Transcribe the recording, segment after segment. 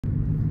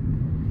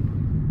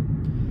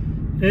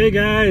Hey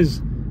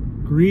guys,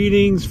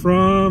 greetings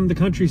from the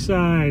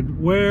countryside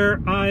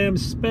where I am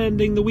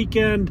spending the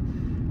weekend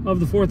of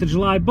the 4th of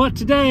July. But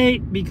today,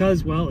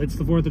 because, well, it's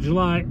the 4th of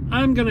July,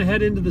 I'm gonna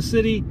head into the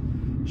city,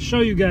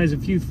 show you guys a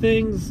few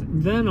things,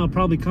 then I'll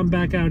probably come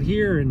back out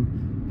here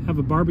and have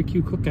a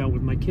barbecue cookout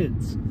with my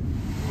kids.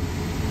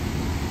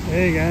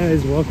 Hey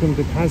guys, welcome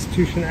to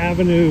Constitution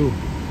Avenue,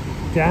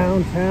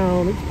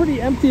 downtown. It's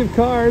pretty empty of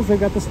cars. They've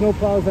got the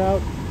snowplows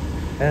out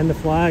and the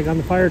flag on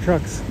the fire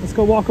trucks. Let's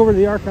go walk over to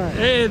the archive.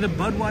 Hey, the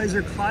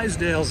Budweiser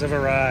Clysdales have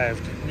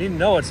arrived. You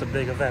know it's a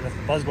big event if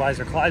the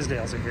Budweiser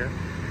Clysdales are here.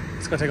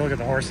 Let's go take a look at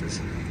the horses.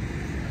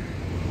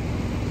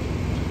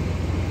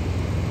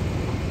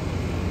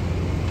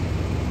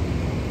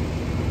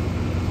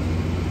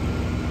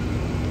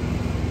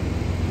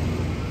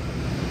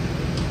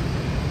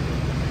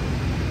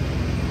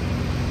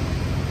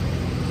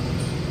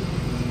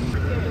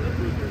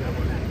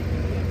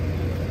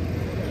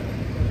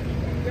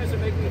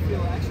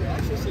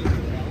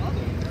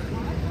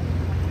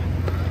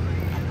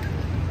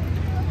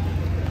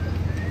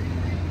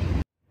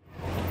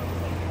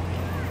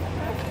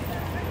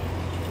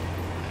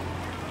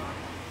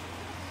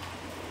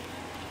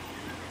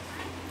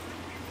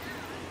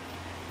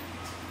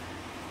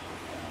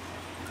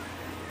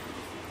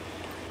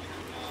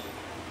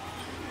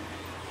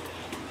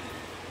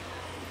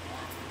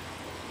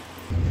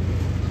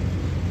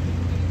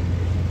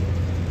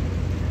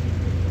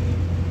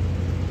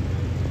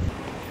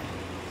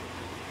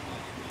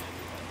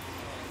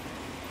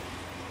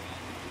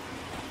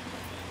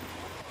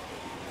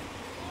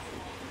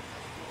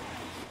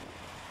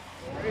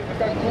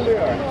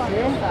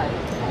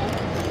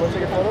 Want to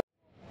take a photo?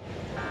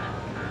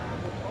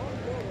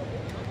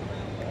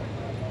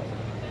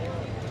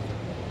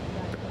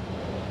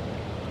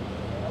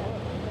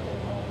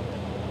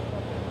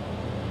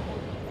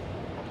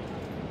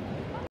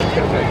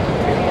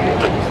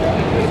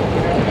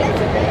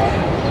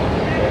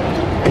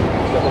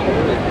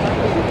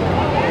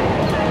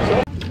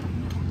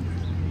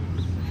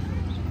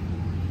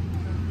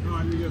 No,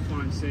 I think you're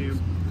fine, Sam.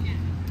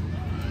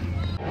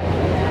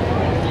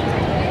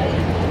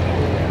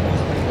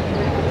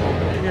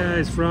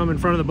 From in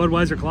front of the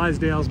Budweiser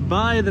Clysdales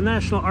by the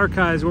National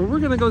Archives, where we're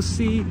going to go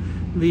see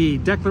the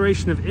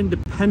Declaration of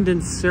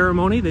Independence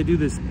ceremony. They do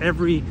this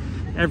every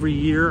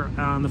year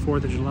on the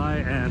 4th of July,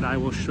 and I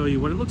will show you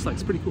what it looks like.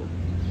 It's pretty cool.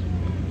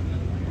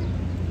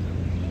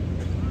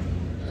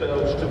 To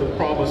the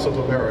promise of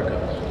America.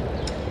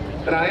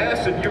 And I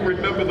ask that you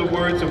remember the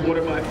words of one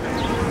of my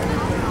Thank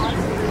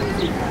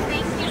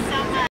you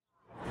so much.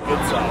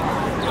 good side.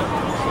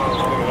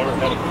 Ever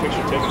had a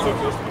picture taken with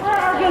this? Where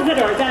are our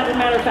visitors, as a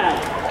matter of fact?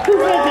 Who's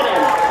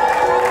visiting?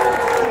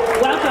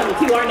 Welcome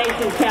to our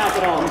nation's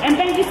capital. And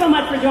thank you so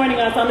much for joining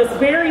us on this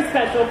very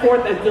special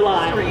 4th of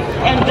July.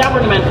 And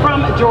government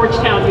from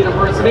Georgetown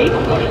University,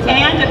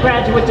 and a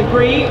graduate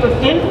degree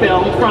in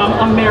film from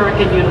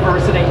American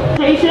University.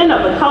 Presentation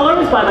of the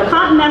colors by the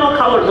Continental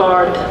Color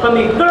Guard from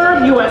the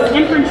 3rd U.S.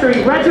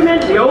 Infantry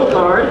Regiment, the Old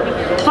Guard,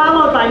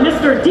 followed by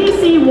Mr.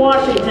 D.C.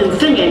 Washington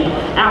singing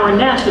our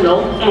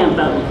national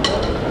anthem.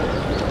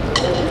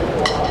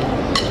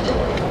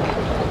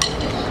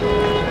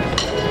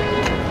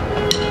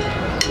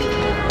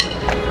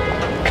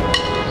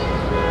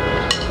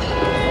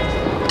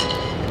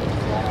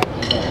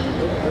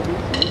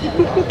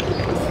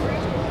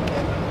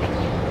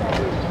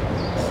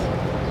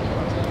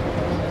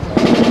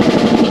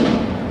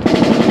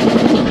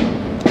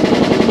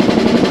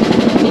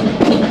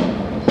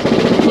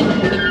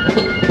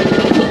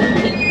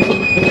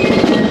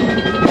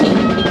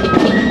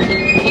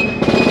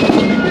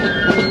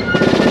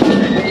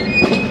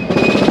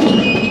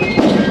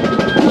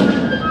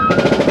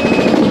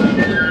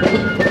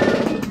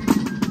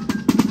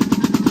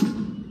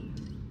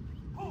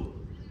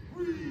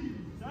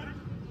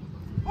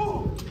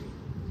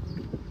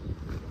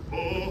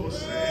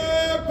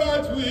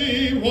 But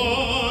we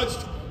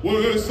watched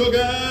were so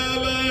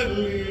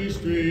gallantly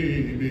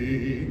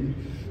streaming,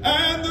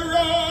 and the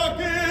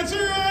rockets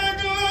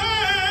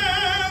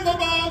wrangling, the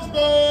bombs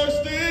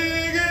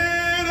bursting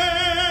in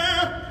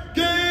air,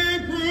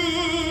 gave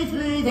proof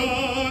through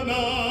the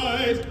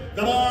night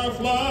that our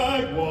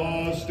flag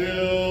was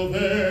still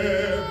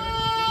there.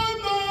 And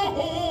the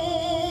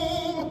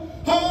home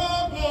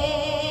of the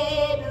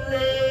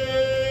brave.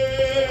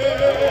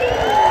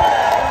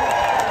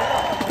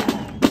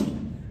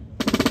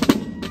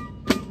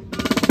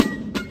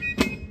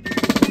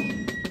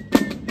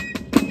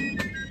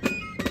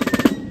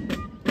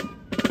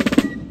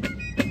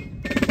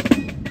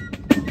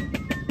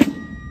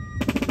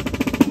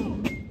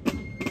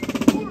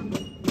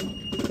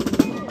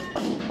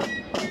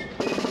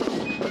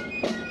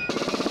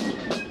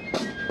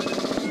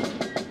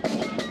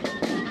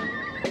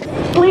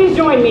 Please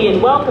join me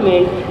in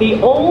welcoming the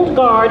Old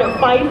Guard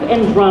Fife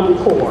and Drum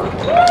Corps.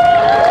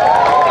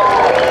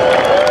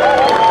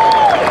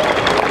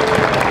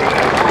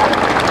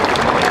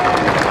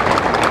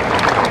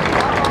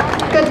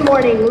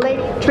 morning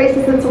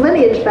traces its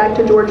lineage back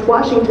to George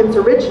Washington's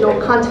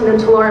original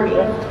Continental Army.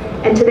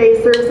 and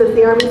today serves as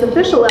the Army's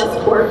official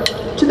escort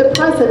to the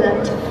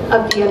President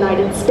of the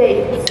United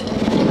States.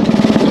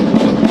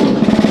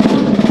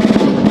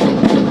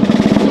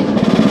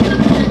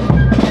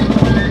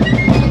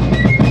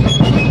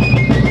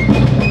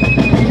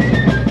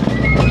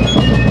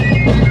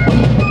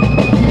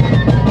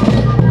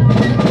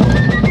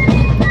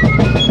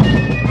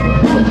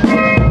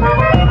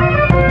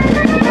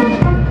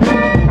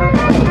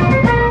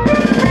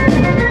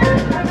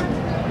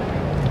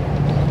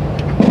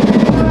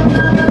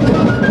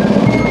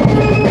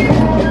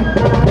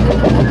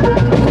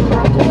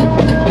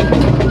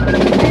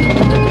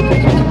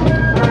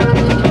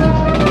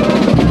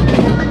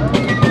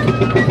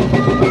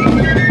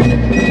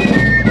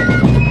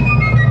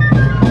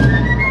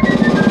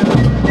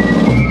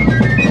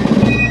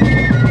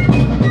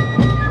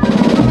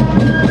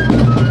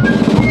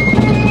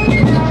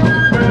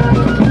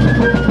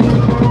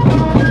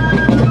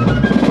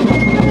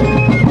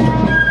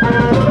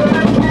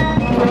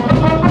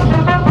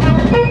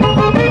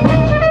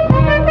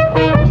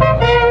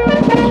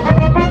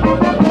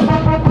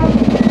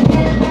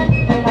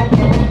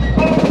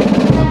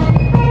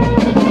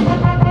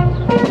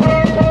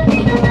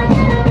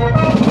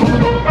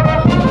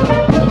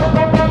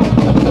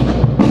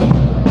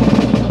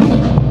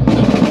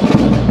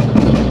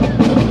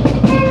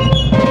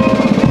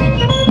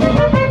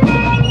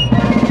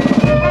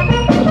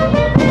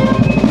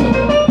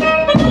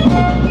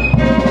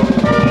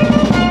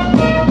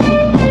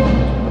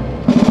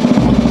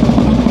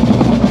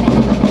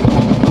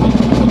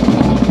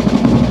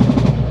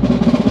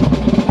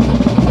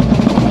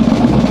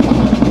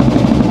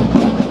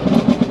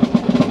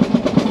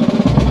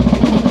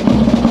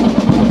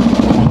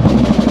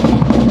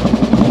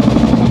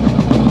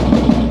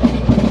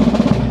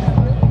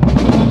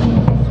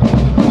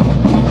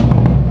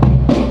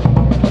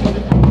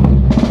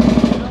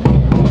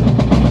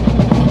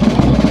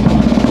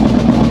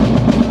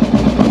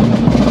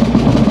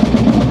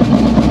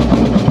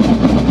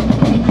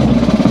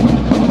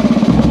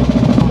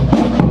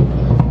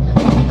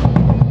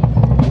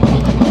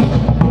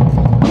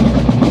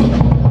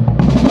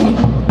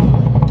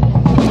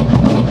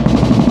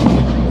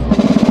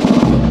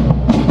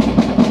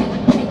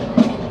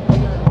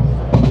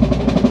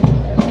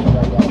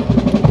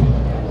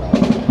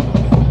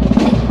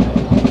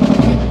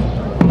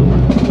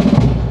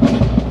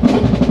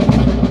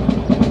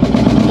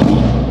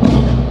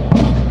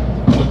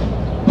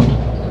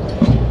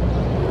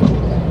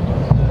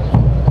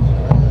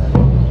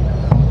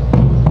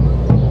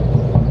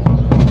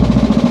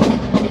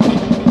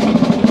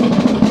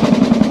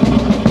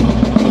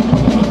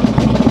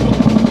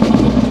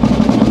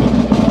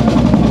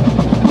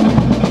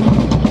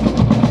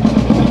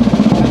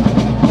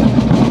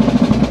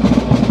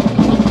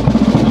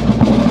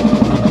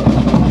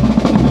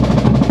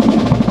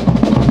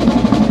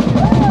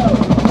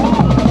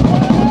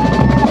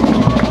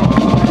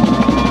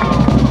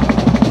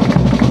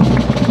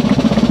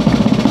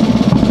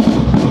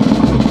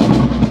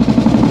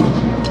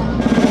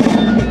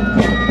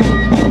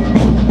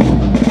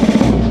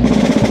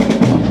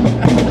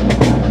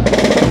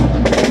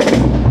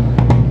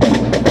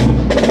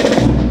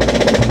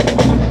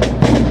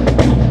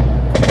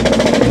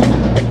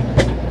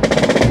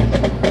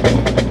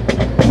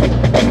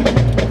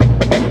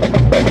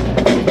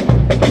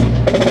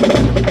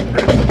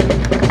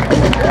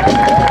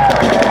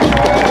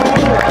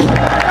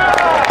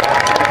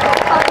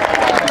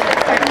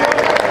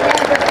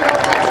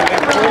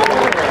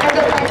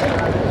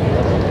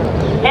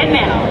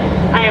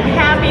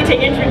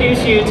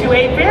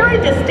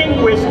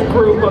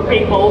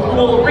 people who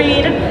will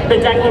read the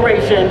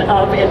Declaration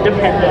of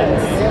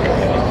Independence.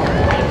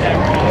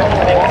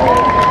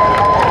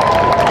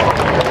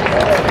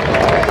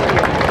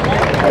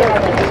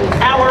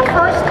 Our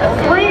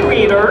first three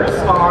readers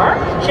are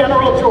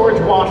General George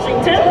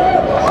Washington,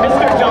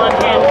 Mr. John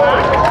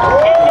Hancock,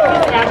 and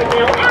Mrs.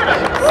 Abigail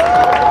Adams.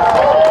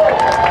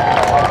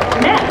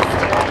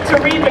 Next,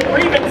 to read the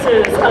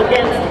grievances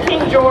against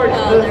King George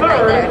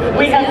III,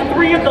 we have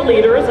three of the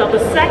leaders of the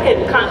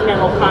Second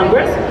Continental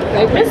Congress,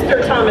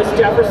 Mr. Thomas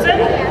Jefferson,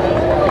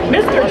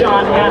 Mr.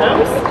 John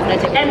Adams,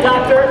 and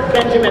Dr.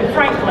 Benjamin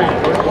Franklin.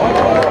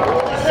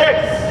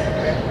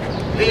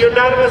 6. The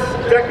unanimous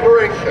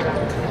declaration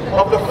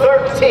of the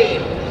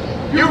 13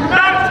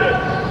 United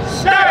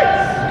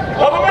States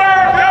of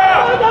America!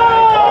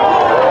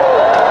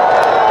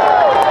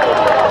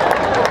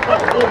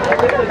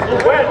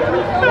 When,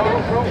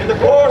 in the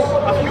course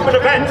of human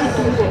events,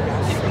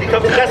 it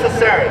becomes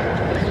necessary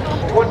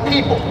for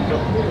people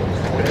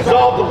to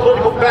dissolve the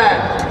political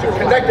bands which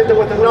have connected them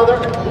with another,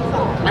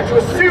 and to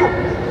assume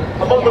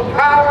among the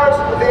powers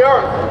of the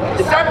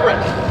earth separate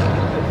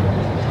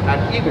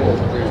and equal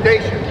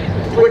station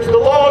to which the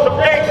laws of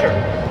nature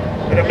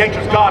and of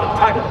nature's God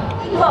entitled them.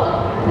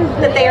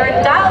 Quote, that they are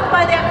endowed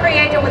by their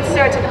Creator with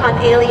certain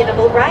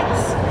unalienable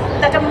rights,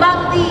 that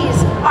among these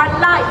are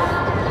life,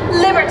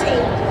 liberty,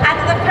 and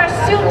the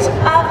pursuit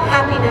of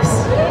happiness.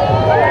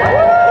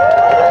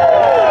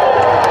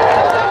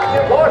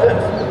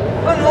 Important,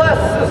 unless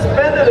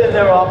suspended in their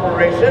their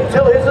operation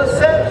till his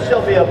assent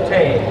shall be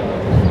obtained.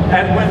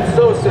 And when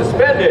so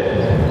suspended,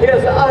 he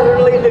has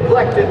utterly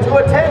neglected to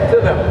attend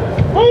to them.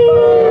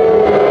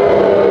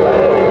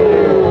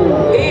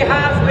 He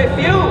has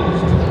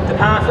refused to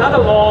pass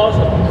other laws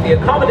for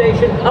the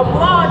accommodation of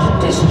large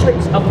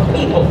districts of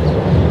people,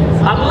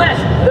 unless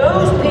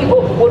those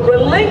people would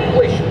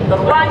relinquish the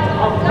right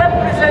of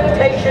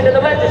representation in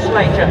the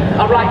legislature,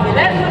 a right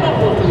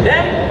inestimable to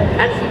them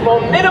and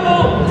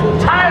formidable to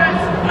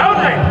tyrants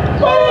only.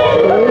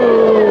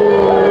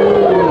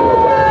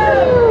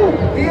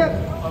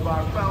 Of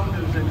our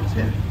founders'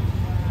 intent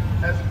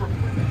as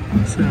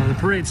So the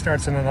parade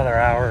starts in another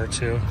hour or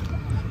two,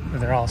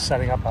 and they're all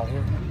setting up out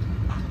here.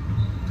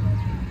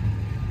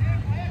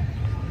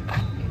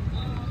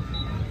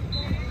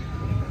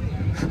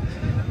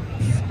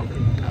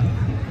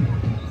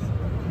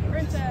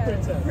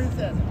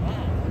 Princess.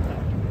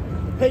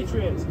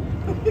 Patriots.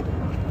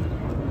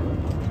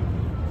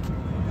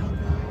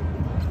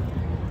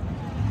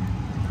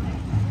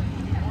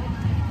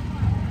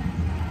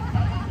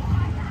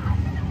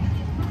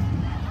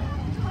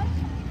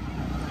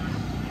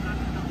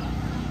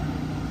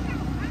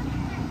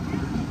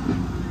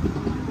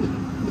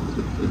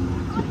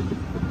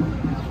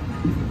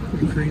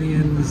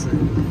 Ukrainians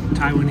and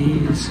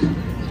Taiwanese,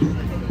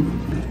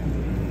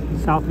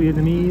 South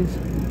Vietnamese.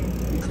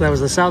 So that was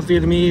the South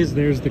Vietnamese.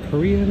 There's the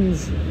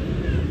Koreans.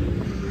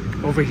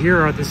 Over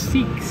here are the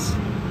Sikhs.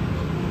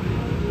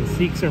 The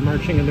Sikhs are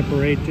marching in the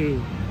parade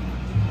too.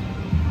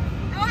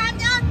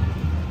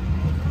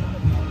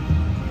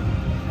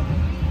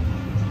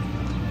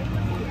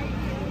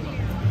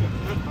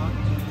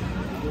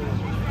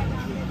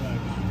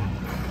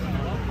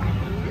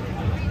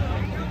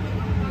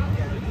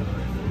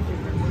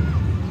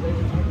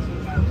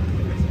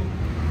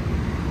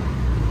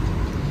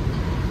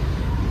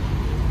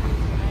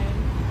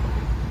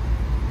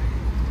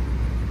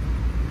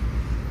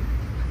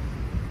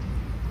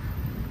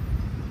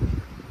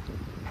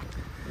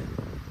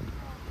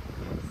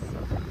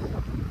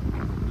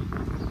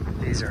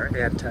 These are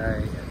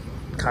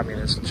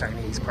anti-communist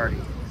Chinese party.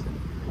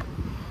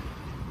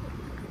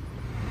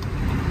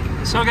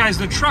 So guys,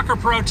 the trucker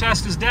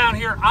protest is down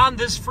here on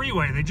this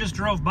freeway. They just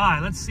drove by.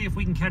 Let's see if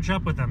we can catch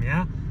up with them,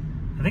 yeah?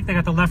 I think they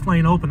got the left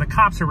lane open. The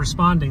cops are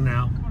responding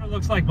now. What it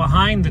looks like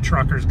behind the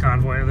truckers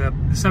convoy, the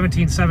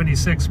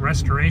 1776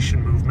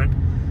 Restoration Movement,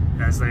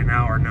 as they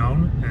now are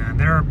known. And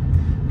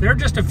they're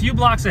just a few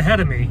blocks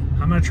ahead of me.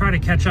 I'm gonna try to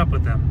catch up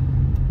with them.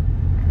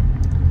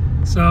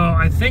 So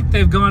I think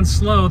they've gone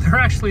slow. They're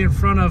actually in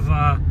front of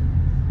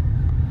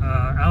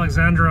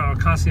Alexandra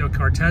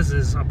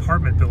Ocasio-Cortez's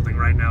apartment building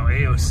right now,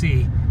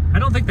 AOC. I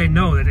don't think they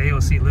know that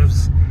AOC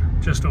lives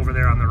just over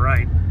there on the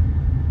right.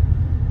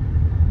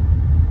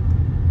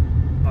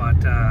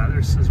 But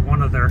this is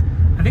one of their,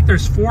 I think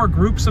there's 4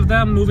 groups of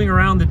them moving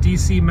around the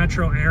DC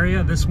metro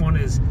area. This one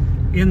is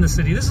in the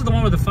city. This is the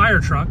one with the fire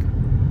truck. They're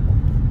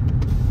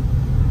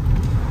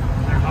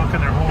honking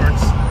their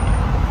horns.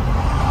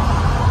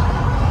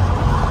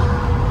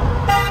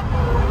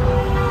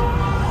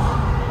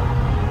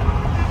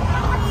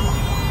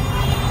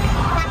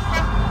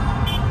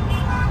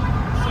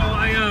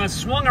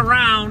 Swung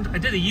around, I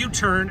did a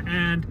U-turn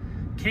and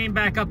came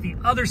back up the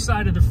other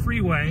side of the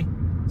freeway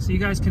so you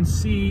guys can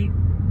see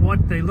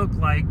what they look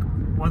like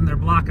when they're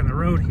blocking the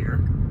road here.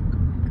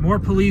 More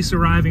police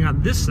arriving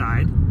on this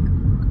side.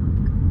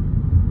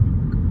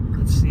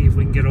 Let's see if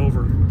we can get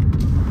over.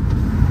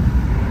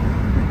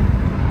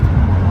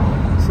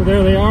 So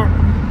there they are.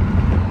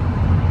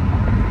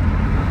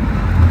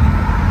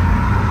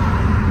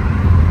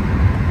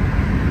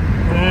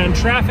 And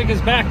traffic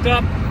is backed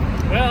up,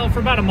 well, for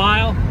about a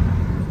mile.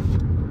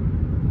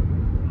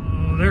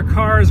 Their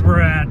cars were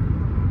at,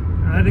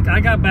 I think I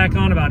got back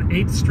on about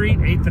 8th Street,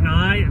 8th and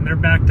I, and they're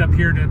backed up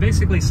here to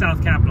basically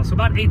South Capitol. So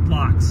about 8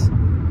 blocks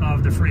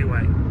of the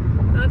freeway.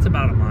 That's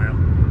about a mile.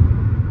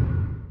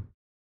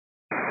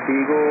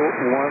 Eagle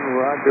 1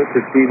 Roger,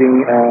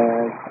 proceeding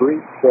at 3,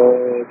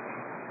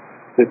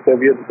 the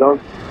Soviet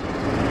zone.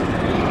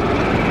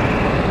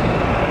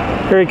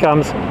 Here he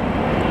comes.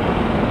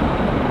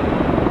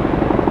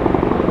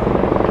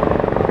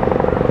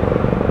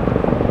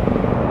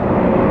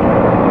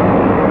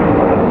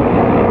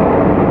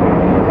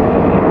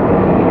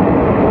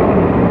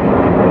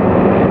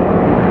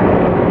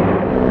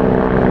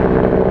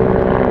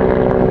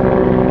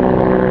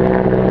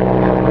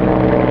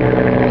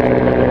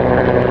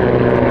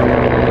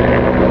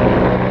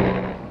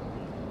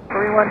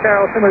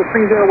 Similar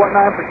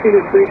 3019,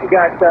 proceeded street. You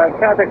got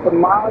traffic from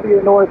mile to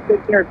your north,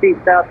 600 feet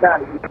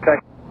southbound. Okay.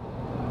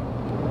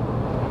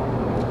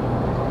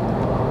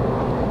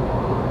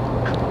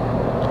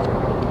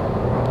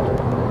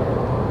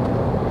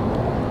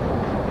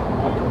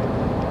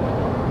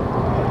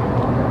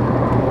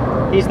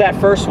 He's that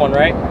first one,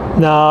 right?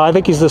 No, I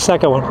think he's the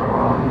second one.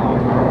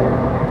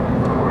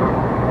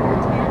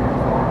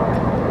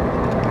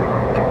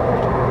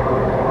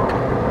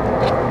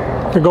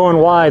 They're going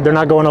wide, they're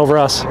not going over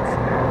us.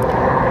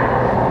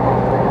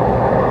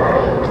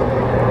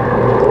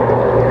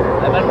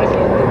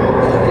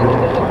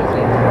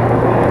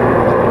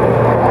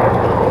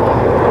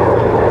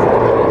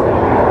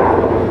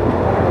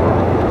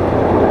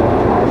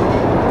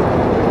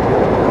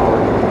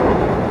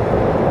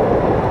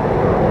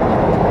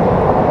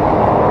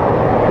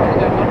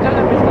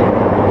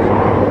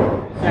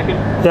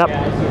 second? Yep.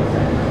 Yeah, I see a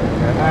second.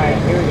 All right,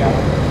 here we go.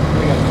 Here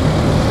we go.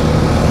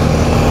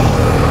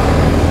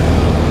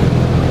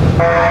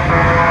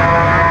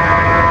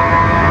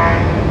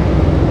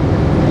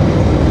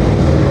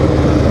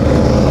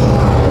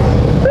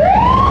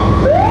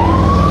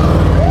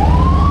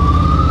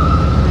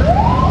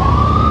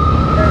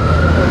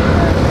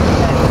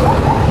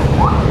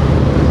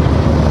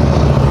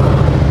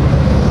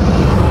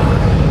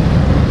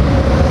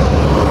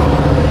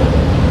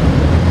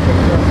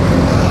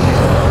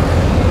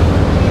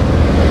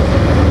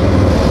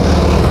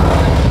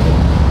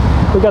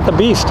 We got the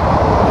beast.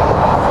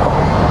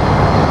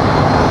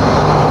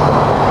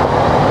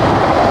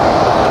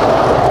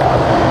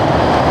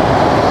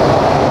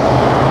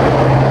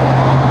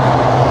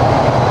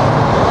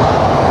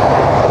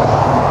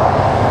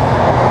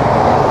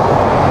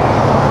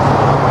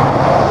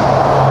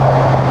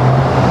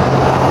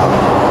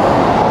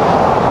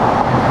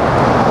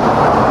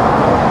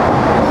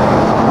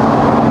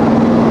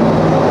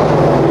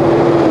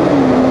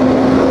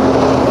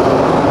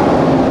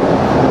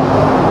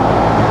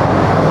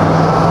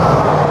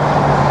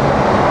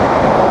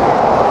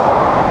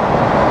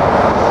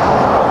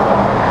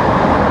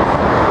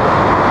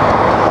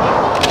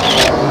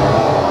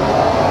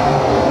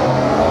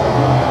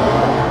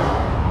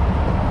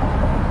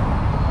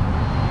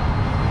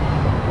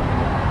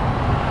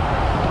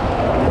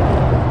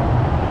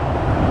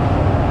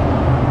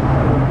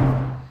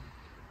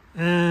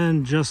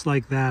 Just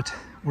like that,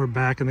 we're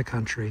back in the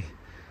country.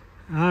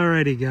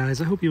 Alrighty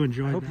guys, I hope you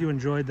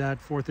enjoyed that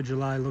 4th of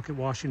July look at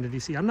Washington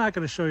DC. I'm not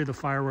going to show you the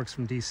fireworks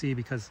from DC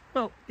because,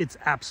 well, it's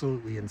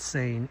absolutely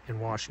insane in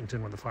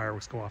Washington when the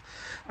fireworks go off.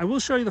 I will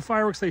show you the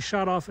fireworks they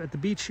shot off at the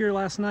beach here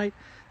last night.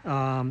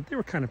 They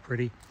were kind of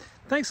pretty.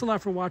 Thanks a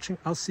lot for watching.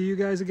 I'll see you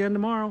guys again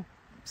tomorrow.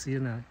 See you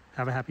tonight.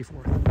 Have a happy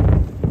 4th.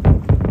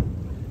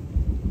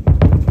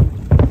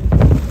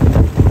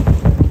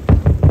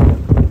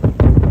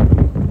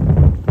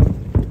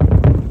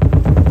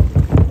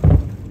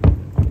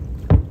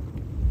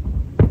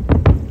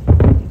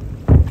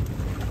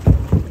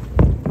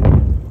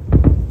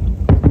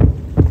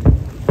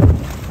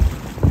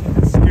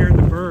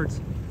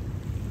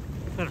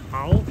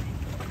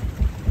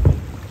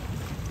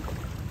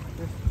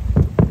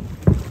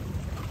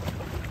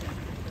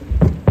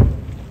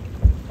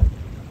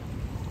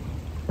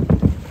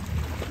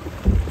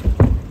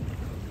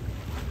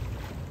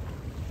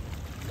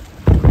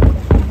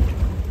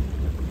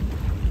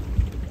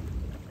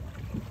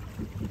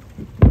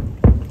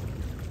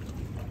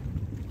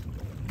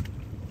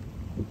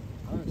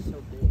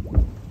 So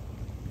big.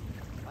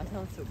 I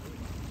sound so big.